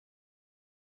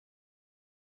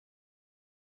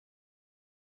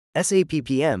SAP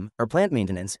PM, or plant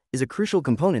maintenance, is a crucial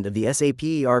component of the SAP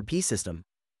ERP system.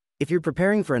 If you're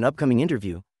preparing for an upcoming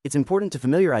interview, it's important to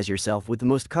familiarize yourself with the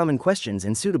most common questions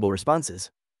and suitable responses.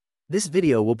 This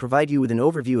video will provide you with an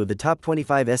overview of the top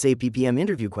 25 SAP PM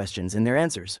interview questions and their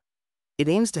answers. It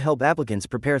aims to help applicants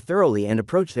prepare thoroughly and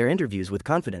approach their interviews with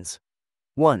confidence.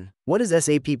 1. What is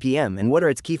SAP PM and what are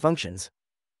its key functions?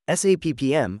 SAP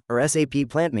PM, or SAP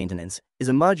Plant Maintenance, is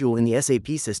a module in the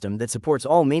SAP system that supports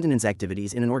all maintenance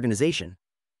activities in an organization.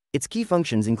 Its key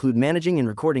functions include managing and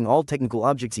recording all technical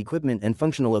objects, equipment, and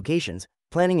functional locations,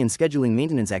 planning and scheduling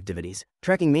maintenance activities,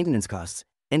 tracking maintenance costs,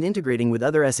 and integrating with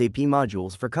other SAP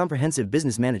modules for comprehensive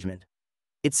business management.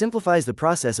 It simplifies the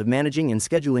process of managing and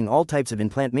scheduling all types of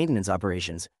in-plant maintenance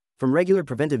operations, from regular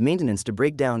preventive maintenance to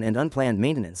breakdown and unplanned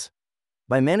maintenance.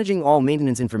 By managing all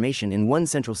maintenance information in one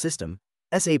central system,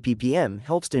 SAP PM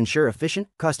helps to ensure efficient,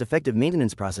 cost-effective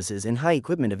maintenance processes and high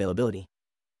equipment availability.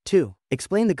 2.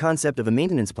 Explain the concept of a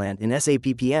maintenance plant in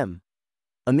SAP PM.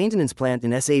 A maintenance plant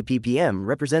in SAP PM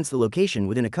represents the location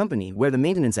within a company where the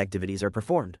maintenance activities are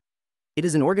performed. It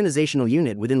is an organizational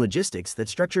unit within logistics that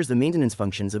structures the maintenance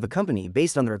functions of a company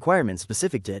based on the requirements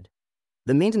specific to it.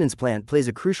 The maintenance plant plays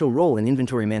a crucial role in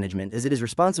inventory management as it is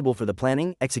responsible for the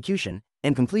planning, execution,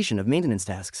 and completion of maintenance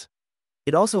tasks.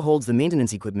 It also holds the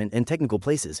maintenance equipment and technical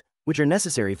places, which are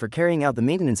necessary for carrying out the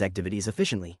maintenance activities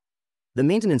efficiently. The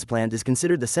maintenance plant is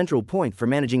considered the central point for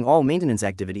managing all maintenance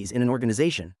activities in an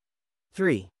organization.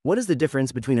 3. What is the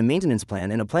difference between a maintenance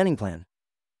plan and a planning plan?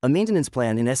 A maintenance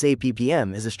plan in SAP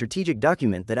PM is a strategic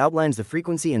document that outlines the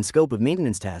frequency and scope of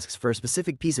maintenance tasks for a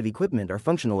specific piece of equipment or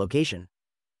functional location.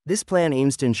 This plan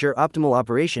aims to ensure optimal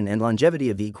operation and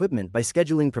longevity of the equipment by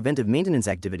scheduling preventive maintenance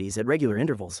activities at regular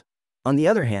intervals. On the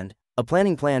other hand, a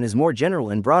planning plan is more general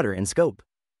and broader in scope.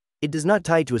 It does not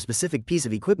tie to a specific piece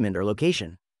of equipment or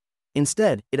location.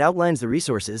 Instead, it outlines the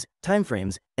resources,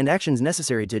 timeframes, and actions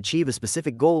necessary to achieve a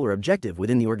specific goal or objective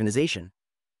within the organization.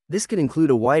 This could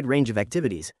include a wide range of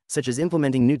activities, such as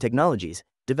implementing new technologies,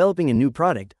 developing a new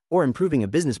product, or improving a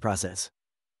business process.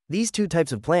 These two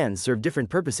types of plans serve different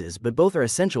purposes, but both are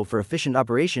essential for efficient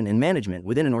operation and management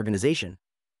within an organization.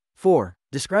 4.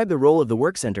 Describe the role of the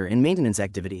work center in maintenance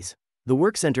activities. The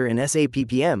work center in SAP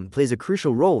PM plays a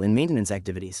crucial role in maintenance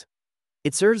activities.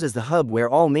 It serves as the hub where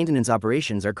all maintenance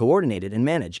operations are coordinated and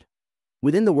managed.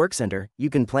 Within the work center, you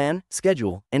can plan,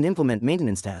 schedule, and implement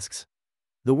maintenance tasks.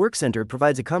 The work center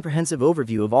provides a comprehensive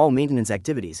overview of all maintenance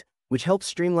activities, which helps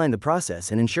streamline the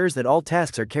process and ensures that all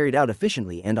tasks are carried out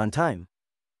efficiently and on time.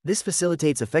 This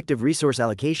facilitates effective resource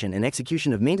allocation and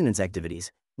execution of maintenance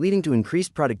activities, leading to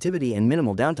increased productivity and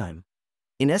minimal downtime.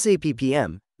 In SAP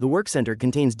PM, the work center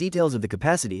contains details of the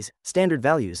capacities, standard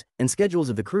values, and schedules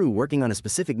of the crew working on a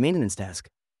specific maintenance task.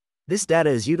 This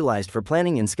data is utilized for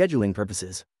planning and scheduling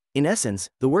purposes. In essence,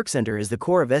 the work center is the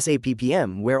core of SAP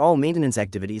PM where all maintenance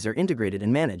activities are integrated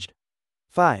and managed.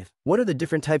 5. What are the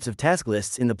different types of task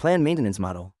lists in the plan maintenance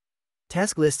model?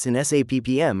 Task lists in SAP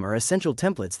PM are essential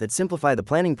templates that simplify the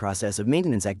planning process of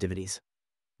maintenance activities.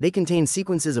 They contain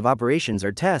sequences of operations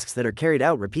or tasks that are carried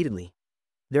out repeatedly.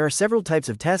 There are several types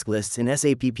of task lists in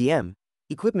SAP PM.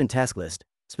 Equipment task list,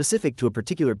 specific to a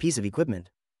particular piece of equipment.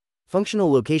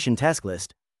 Functional location task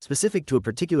list, specific to a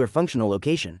particular functional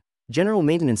location. General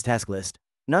maintenance task list,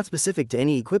 not specific to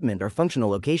any equipment or functional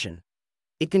location.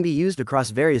 It can be used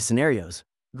across various scenarios.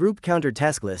 Group counter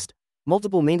task list.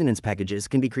 Multiple maintenance packages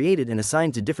can be created and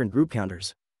assigned to different group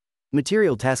counters.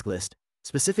 Material task list,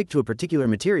 specific to a particular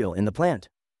material in the plant.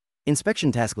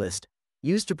 Inspection task list,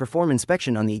 used to perform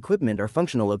inspection on the equipment or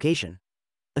functional location.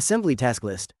 Assembly task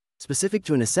list, specific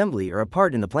to an assembly or a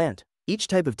part in the plant. Each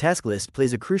type of task list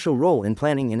plays a crucial role in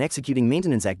planning and executing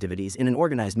maintenance activities in an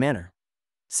organized manner.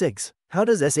 6. How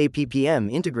does SAP PM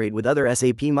integrate with other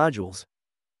SAP modules?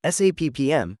 SAP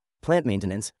PM, Plant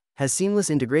Maintenance, has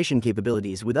seamless integration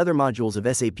capabilities with other modules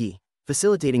of SAP,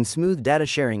 facilitating smooth data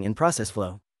sharing and process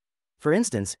flow. For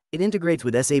instance, it integrates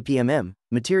with SAP MM,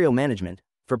 Material Management,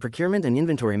 for procurement and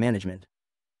inventory management.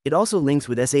 It also links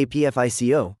with SAP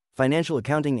FICO, Financial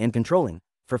Accounting and Controlling,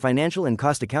 for financial and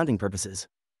cost accounting purposes.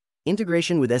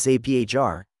 Integration with SAP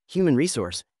HR, Human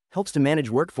Resource, helps to manage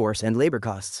workforce and labor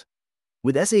costs.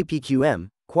 With SAP QM,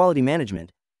 Quality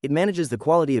Management, it manages the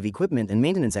quality of equipment and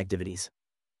maintenance activities.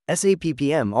 SAP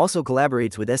PM also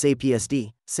collaborates with SAP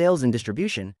SD, Sales and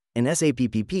Distribution, and SAP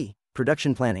PP,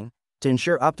 Production Planning, to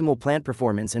ensure optimal plant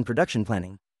performance and production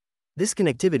planning. This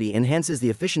connectivity enhances the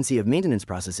efficiency of maintenance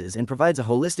processes and provides a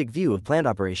holistic view of plant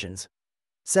operations.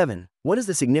 7. What is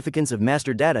the significance of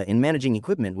master data in managing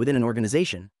equipment within an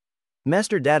organization?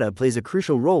 Master data plays a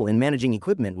crucial role in managing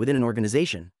equipment within an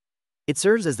organization. It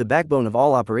serves as the backbone of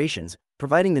all operations,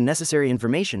 providing the necessary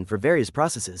information for various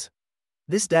processes.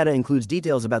 This data includes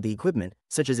details about the equipment,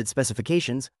 such as its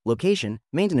specifications, location,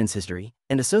 maintenance history,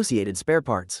 and associated spare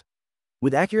parts.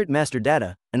 With accurate master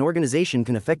data, an organization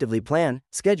can effectively plan,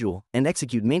 schedule, and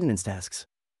execute maintenance tasks.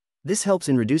 This helps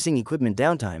in reducing equipment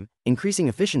downtime, increasing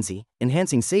efficiency,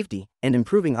 enhancing safety, and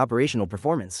improving operational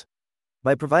performance.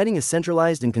 By providing a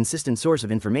centralized and consistent source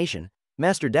of information,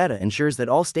 master data ensures that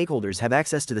all stakeholders have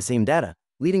access to the same data,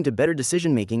 leading to better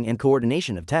decision-making and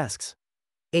coordination of tasks.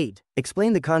 8.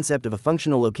 Explain the concept of a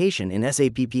functional location in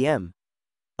SAP PM.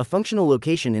 A functional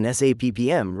location in SAP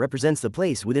PM represents the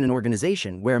place within an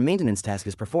organization where a maintenance task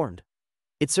is performed.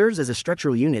 It serves as a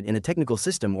structural unit in a technical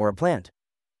system or a plant.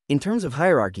 In terms of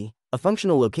hierarchy, a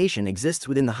functional location exists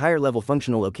within the higher-level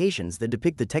functional locations that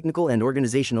depict the technical and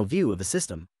organizational view of a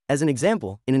system. As an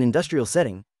example, in an industrial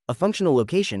setting, a functional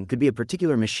location could be a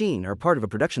particular machine or part of a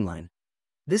production line.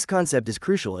 This concept is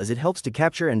crucial as it helps to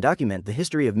capture and document the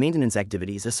history of maintenance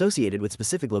activities associated with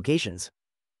specific locations.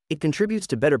 It contributes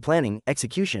to better planning,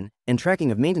 execution, and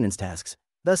tracking of maintenance tasks,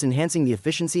 thus enhancing the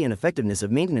efficiency and effectiveness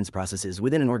of maintenance processes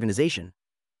within an organization.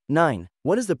 9.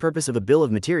 What is the purpose of a bill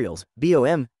of materials,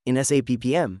 BOM, in SAP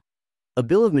PM? A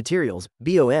bill of materials,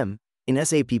 BOM, in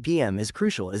SAP PM is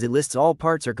crucial as it lists all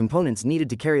parts or components needed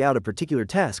to carry out a particular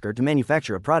task or to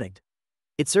manufacture a product.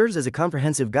 It serves as a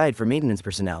comprehensive guide for maintenance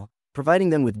personnel, providing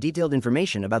them with detailed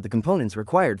information about the components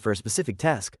required for a specific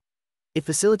task. It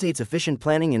facilitates efficient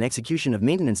planning and execution of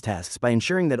maintenance tasks by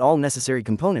ensuring that all necessary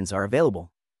components are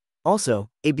available. Also,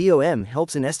 a BOM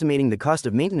helps in estimating the cost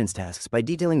of maintenance tasks by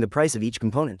detailing the price of each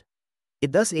component.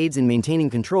 It thus aids in maintaining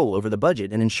control over the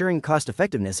budget and ensuring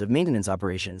cost-effectiveness of maintenance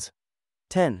operations.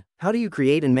 10. How do you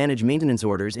create and manage maintenance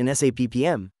orders in SAP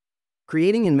PM?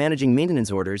 Creating and managing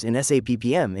maintenance orders in SAP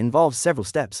PM involves several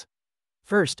steps.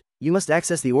 First, you must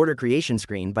access the order creation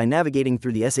screen by navigating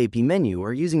through the SAP menu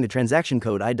or using the transaction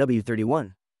code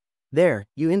IW31. There,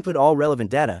 you input all relevant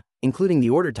data, including the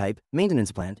order type,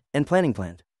 maintenance plant, and planning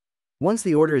plant. Once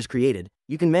the order is created,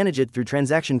 you can manage it through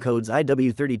transaction codes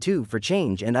IW32 for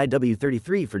change and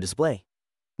IW33 for display.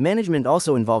 Management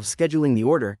also involves scheduling the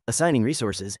order, assigning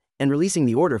resources, and releasing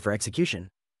the order for execution.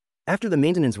 After the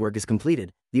maintenance work is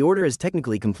completed, the order is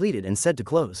technically completed and set to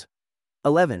close.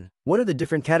 11. What are the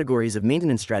different categories of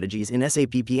maintenance strategies in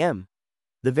SAP PM?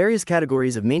 The various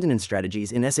categories of maintenance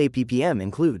strategies in SAP PM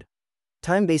include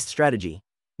time-based strategy.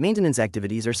 Maintenance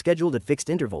activities are scheduled at fixed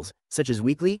intervals, such as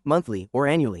weekly, monthly, or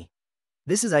annually.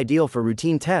 This is ideal for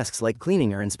routine tasks like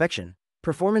cleaning or inspection.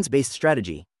 Performance-based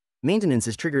strategy. Maintenance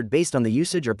is triggered based on the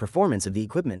usage or performance of the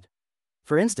equipment.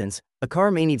 For instance, a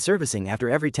car may need servicing after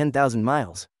every 10,000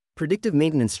 miles. Predictive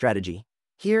maintenance strategy.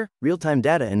 Here, real-time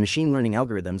data and machine learning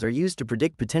algorithms are used to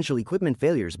predict potential equipment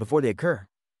failures before they occur.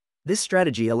 This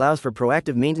strategy allows for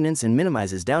proactive maintenance and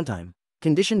minimizes downtime.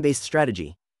 Condition-based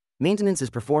strategy. Maintenance is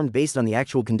performed based on the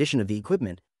actual condition of the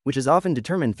equipment, which is often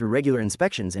determined through regular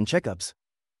inspections and checkups.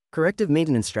 Corrective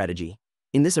maintenance strategy.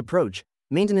 In this approach,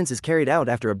 maintenance is carried out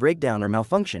after a breakdown or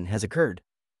malfunction has occurred.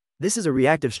 This is a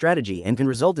reactive strategy and can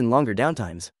result in longer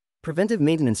downtimes. Preventive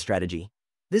maintenance strategy.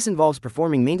 This involves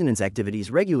performing maintenance activities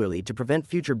regularly to prevent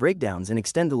future breakdowns and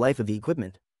extend the life of the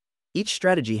equipment. Each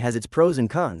strategy has its pros and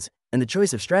cons, and the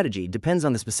choice of strategy depends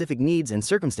on the specific needs and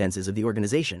circumstances of the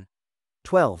organization.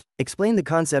 12. Explain the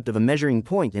concept of a measuring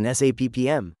point in SAP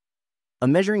PM. A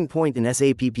measuring point in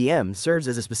SAP PM serves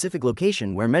as a specific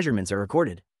location where measurements are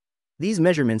recorded. These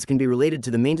measurements can be related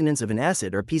to the maintenance of an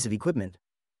asset or piece of equipment.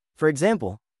 For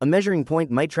example, a measuring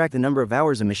point might track the number of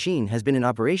hours a machine has been in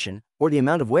operation, or the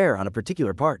amount of wear on a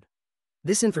particular part.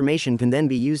 This information can then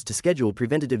be used to schedule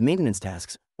preventative maintenance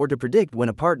tasks, or to predict when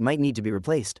a part might need to be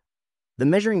replaced. The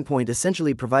measuring point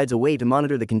essentially provides a way to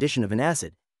monitor the condition of an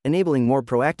asset, enabling more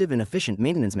proactive and efficient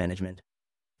maintenance management.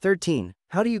 13.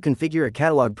 How do you configure a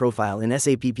catalog profile in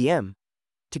SAP PM?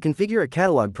 To configure a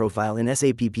catalog profile in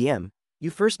SAP PM,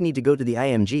 you first need to go to the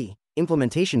IMG,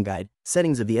 Implementation Guide,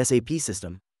 settings of the SAP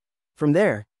system. From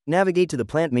there, navigate to the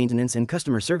Plant Maintenance and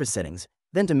Customer Service settings,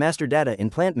 then to Master Data in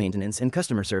Plant Maintenance and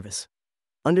Customer Service.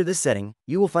 Under this setting,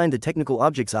 you will find the Technical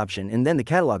Objects option and then the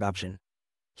Catalog option.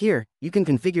 Here, you can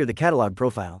configure the catalog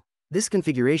profile. This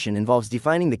configuration involves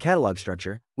defining the catalog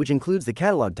structure, which includes the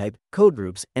catalog type, code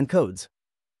groups, and codes.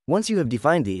 Once you have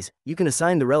defined these, you can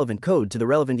assign the relevant code to the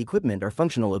relevant equipment or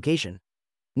functional location.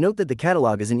 Note that the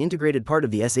catalog is an integrated part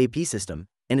of the SAP system,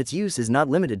 and its use is not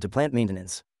limited to plant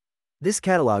maintenance. This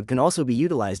catalog can also be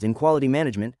utilized in quality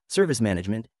management, service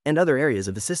management, and other areas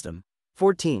of the system.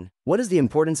 14. What is the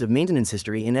importance of maintenance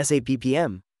history in SAP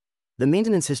PM? The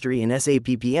maintenance history in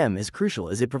SAP PM is crucial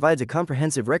as it provides a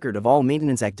comprehensive record of all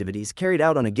maintenance activities carried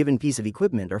out on a given piece of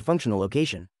equipment or functional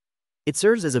location. It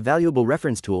serves as a valuable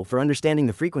reference tool for understanding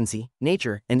the frequency,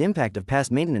 nature, and impact of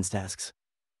past maintenance tasks.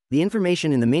 The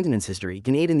information in the maintenance history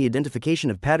can aid in the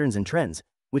identification of patterns and trends,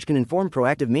 which can inform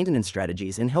proactive maintenance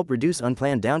strategies and help reduce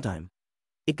unplanned downtime.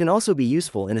 It can also be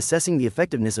useful in assessing the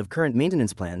effectiveness of current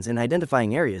maintenance plans and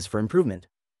identifying areas for improvement.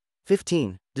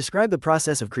 15. Describe the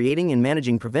process of creating and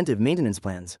managing preventive maintenance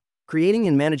plans. Creating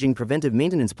and managing preventive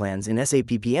maintenance plans in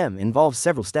SAP PM involves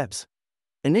several steps.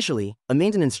 Initially, a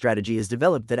maintenance strategy is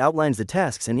developed that outlines the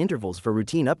tasks and intervals for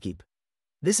routine upkeep.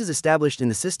 This is established in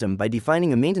the system by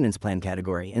defining a maintenance plan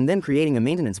category and then creating a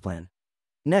maintenance plan.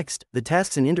 Next, the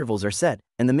tasks and intervals are set,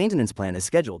 and the maintenance plan is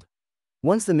scheduled.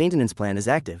 Once the maintenance plan is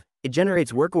active, it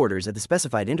generates work orders at the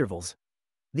specified intervals.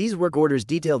 These work orders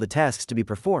detail the tasks to be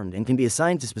performed and can be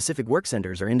assigned to specific work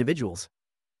centers or individuals.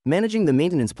 Managing the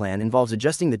maintenance plan involves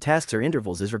adjusting the tasks or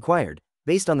intervals as required,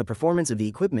 based on the performance of the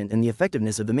equipment and the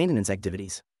effectiveness of the maintenance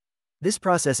activities. This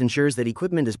process ensures that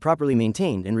equipment is properly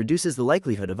maintained and reduces the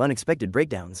likelihood of unexpected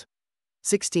breakdowns.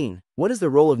 16. What is the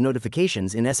role of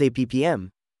notifications in SAP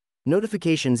PM?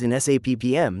 Notifications in SAP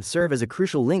PM serve as a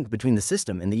crucial link between the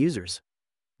system and the users.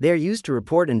 They are used to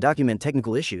report and document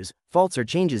technical issues, faults or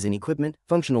changes in equipment,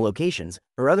 functional locations,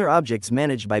 or other objects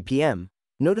managed by PM.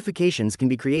 Notifications can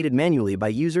be created manually by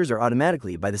users or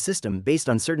automatically by the system based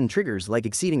on certain triggers like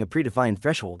exceeding a predefined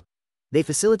threshold. They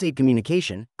facilitate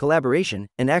communication, collaboration,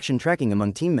 and action tracking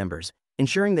among team members,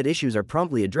 ensuring that issues are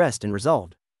promptly addressed and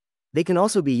resolved. They can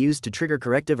also be used to trigger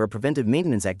corrective or preventive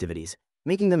maintenance activities,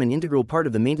 making them an integral part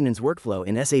of the maintenance workflow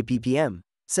in SAP PM.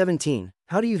 17.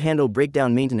 How do you handle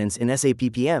breakdown maintenance in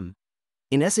SAP PM?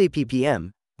 In SAP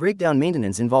PM, breakdown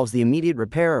maintenance involves the immediate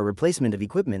repair or replacement of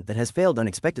equipment that has failed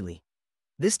unexpectedly.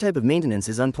 This type of maintenance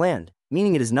is unplanned,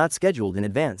 meaning it is not scheduled in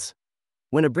advance.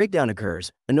 When a breakdown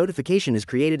occurs, a notification is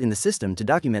created in the system to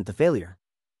document the failure.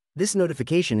 This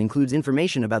notification includes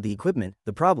information about the equipment,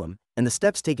 the problem, and the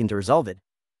steps taken to resolve it.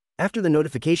 After the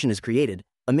notification is created,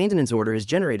 a maintenance order is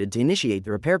generated to initiate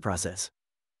the repair process.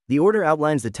 The order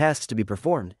outlines the tasks to be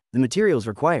performed, the materials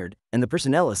required, and the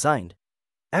personnel assigned.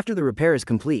 After the repair is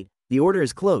complete, the order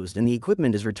is closed and the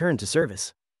equipment is returned to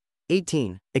service.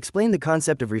 18. Explain the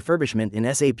concept of refurbishment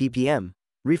in SAP PM.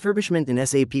 Refurbishment in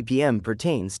SAP PM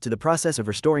pertains to the process of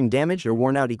restoring damaged or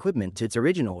worn-out equipment to its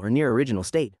original or near-original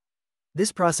state.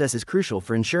 This process is crucial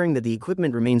for ensuring that the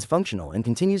equipment remains functional and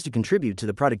continues to contribute to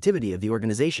the productivity of the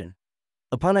organization.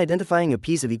 Upon identifying a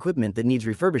piece of equipment that needs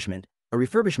refurbishment, a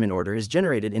refurbishment order is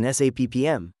generated in SAP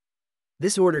PM.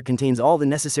 This order contains all the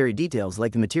necessary details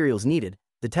like the materials needed,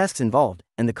 the tasks involved,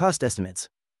 and the cost estimates.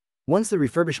 Once the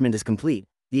refurbishment is complete,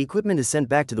 the equipment is sent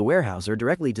back to the warehouse or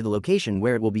directly to the location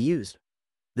where it will be used.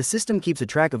 The system keeps a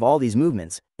track of all these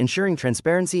movements, ensuring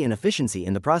transparency and efficiency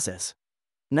in the process.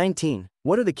 19.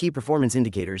 What are the key performance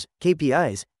indicators,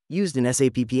 KPIs, used in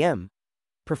SAP PM?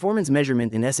 Performance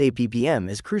measurement in SAP PM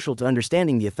is crucial to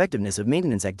understanding the effectiveness of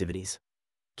maintenance activities.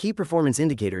 Key performance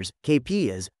indicators,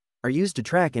 KPIs, are used to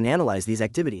track and analyze these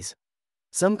activities.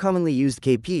 Some commonly used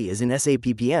KPIs in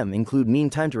SAP PM include mean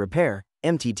time to repair,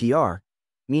 MTTR,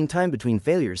 mean time between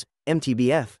failures,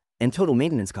 MTBF, and total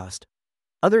maintenance cost.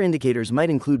 Other indicators might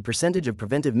include percentage of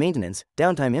preventive maintenance,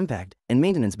 downtime impact, and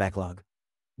maintenance backlog.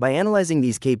 By analyzing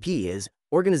these KPIs,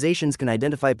 organizations can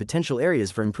identify potential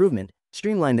areas for improvement,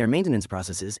 streamline their maintenance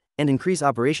processes, and increase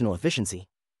operational efficiency.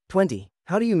 20.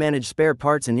 How do you manage spare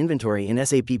parts and inventory in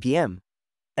SAP PM?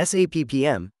 SAP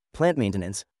PM, Plant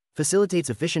Maintenance, facilitates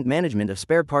efficient management of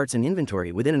spare parts and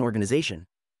inventory within an organization.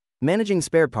 Managing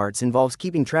spare parts involves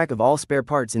keeping track of all spare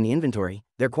parts in the inventory,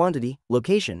 their quantity,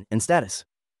 location, and status.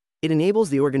 It enables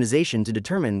the organization to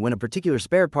determine when a particular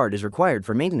spare part is required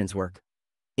for maintenance work.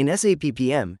 In SAP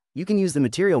PM, you can use the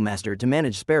Material Master to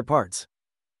manage spare parts.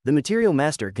 The Material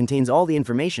Master contains all the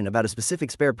information about a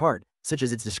specific spare part, such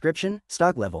as its description,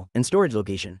 stock level, and storage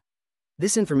location.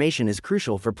 This information is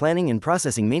crucial for planning and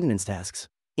processing maintenance tasks.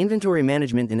 Inventory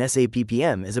management in SAP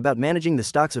PM is about managing the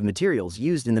stocks of materials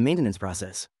used in the maintenance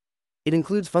process. It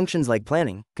includes functions like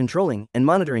planning, controlling, and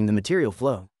monitoring the material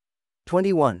flow.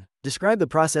 21. Describe the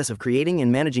process of creating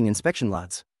and managing inspection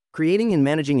lots. Creating and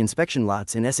managing inspection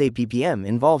lots in SAP PM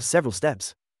involves several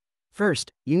steps.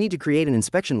 First, you need to create an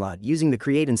inspection lot using the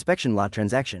Create Inspection Lot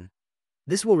transaction.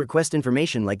 This will request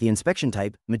information like the inspection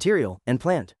type, material, and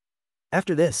plant.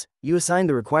 After this, you assign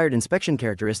the required inspection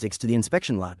characteristics to the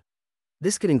inspection lot.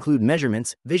 This could include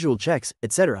measurements, visual checks,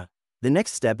 etc. The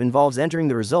next step involves entering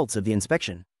the results of the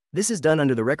inspection. This is done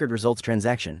under the Record Results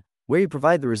transaction, where you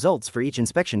provide the results for each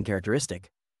inspection characteristic.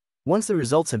 Once the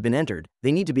results have been entered,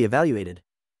 they need to be evaluated.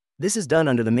 This is done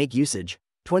under the Make Usage.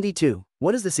 22.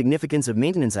 What is the significance of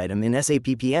maintenance item in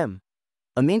SAP PM?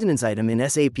 A maintenance item in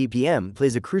SAP PM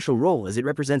plays a crucial role as it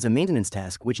represents a maintenance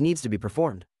task which needs to be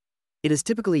performed. It is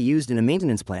typically used in a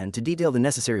maintenance plan to detail the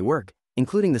necessary work,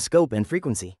 including the scope and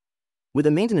frequency. With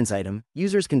a maintenance item,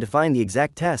 users can define the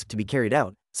exact task to be carried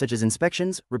out, such as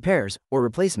inspections, repairs, or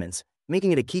replacements,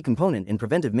 making it a key component in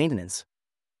preventive maintenance.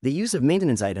 The use of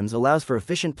maintenance items allows for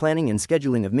efficient planning and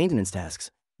scheduling of maintenance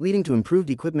tasks, leading to improved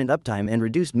equipment uptime and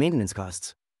reduced maintenance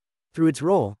costs. Through its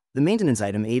role, the maintenance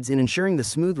item aids in ensuring the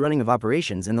smooth running of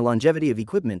operations and the longevity of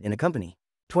equipment in a company.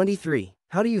 23.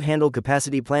 How do you handle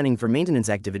capacity planning for maintenance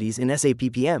activities in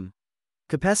SAP PM?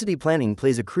 Capacity planning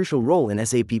plays a crucial role in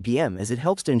SAP PM as it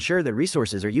helps to ensure that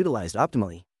resources are utilized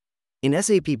optimally. In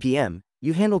SAP PM,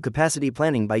 you handle capacity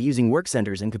planning by using work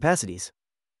centers and capacities.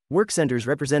 Work centers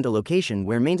represent a location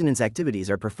where maintenance activities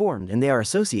are performed and they are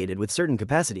associated with certain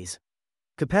capacities.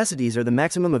 Capacities are the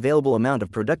maximum available amount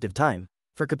of productive time.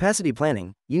 For capacity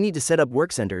planning, you need to set up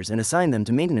work centers and assign them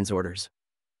to maintenance orders.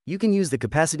 You can use the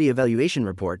capacity evaluation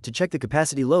report to check the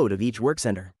capacity load of each work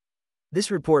center. This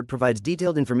report provides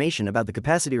detailed information about the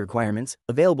capacity requirements,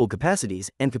 available capacities,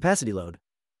 and capacity load.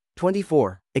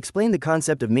 24. Explain the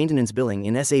concept of maintenance billing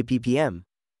in SAP PM.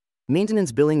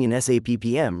 Maintenance billing in SAP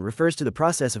PM refers to the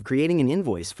process of creating an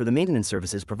invoice for the maintenance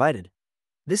services provided.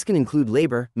 This can include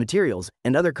labor, materials,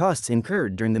 and other costs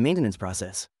incurred during the maintenance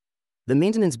process. The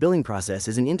maintenance billing process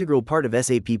is an integral part of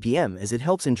SAP PM as it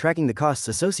helps in tracking the costs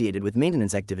associated with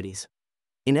maintenance activities.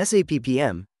 In SAP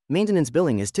PM, maintenance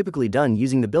billing is typically done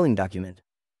using the billing document.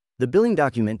 The billing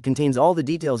document contains all the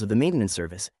details of the maintenance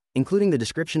service, including the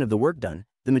description of the work done,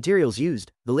 the materials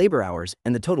used, the labor hours,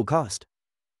 and the total cost.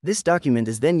 This document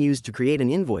is then used to create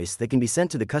an invoice that can be sent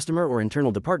to the customer or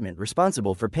internal department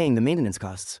responsible for paying the maintenance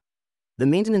costs. The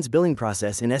maintenance billing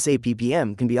process in SAP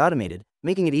PM can be automated,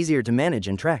 making it easier to manage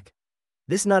and track.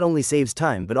 This not only saves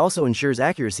time but also ensures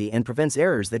accuracy and prevents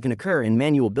errors that can occur in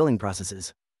manual billing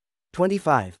processes.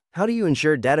 25. How do you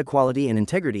ensure data quality and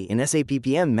integrity in SAP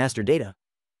PM master data?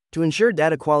 To ensure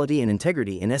data quality and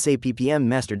integrity in SAP PM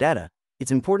master data,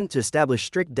 it's important to establish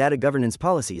strict data governance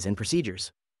policies and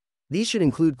procedures. These should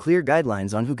include clear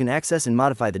guidelines on who can access and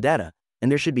modify the data, and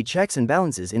there should be checks and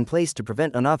balances in place to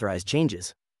prevent unauthorized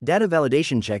changes. Data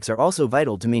validation checks are also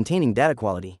vital to maintaining data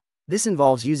quality. This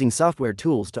involves using software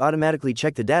tools to automatically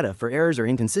check the data for errors or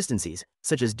inconsistencies,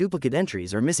 such as duplicate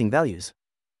entries or missing values.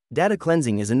 Data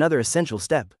cleansing is another essential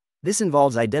step. This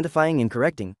involves identifying and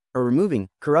correcting, or removing,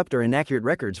 corrupt or inaccurate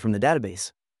records from the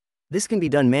database. This can be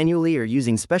done manually or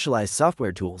using specialized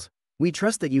software tools. We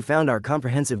trust that you found our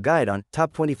comprehensive guide on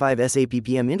Top 25 SAP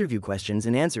PM interview questions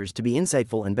and answers to be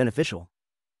insightful and beneficial.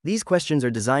 These questions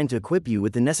are designed to equip you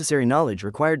with the necessary knowledge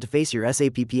required to face your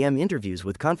SAP PM interviews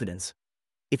with confidence.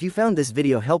 If you found this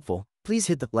video helpful, please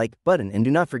hit the like button and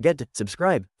do not forget to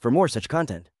subscribe for more such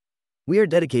content. We are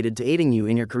dedicated to aiding you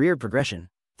in your career progression.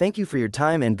 Thank you for your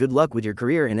time and good luck with your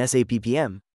career in SAP PM.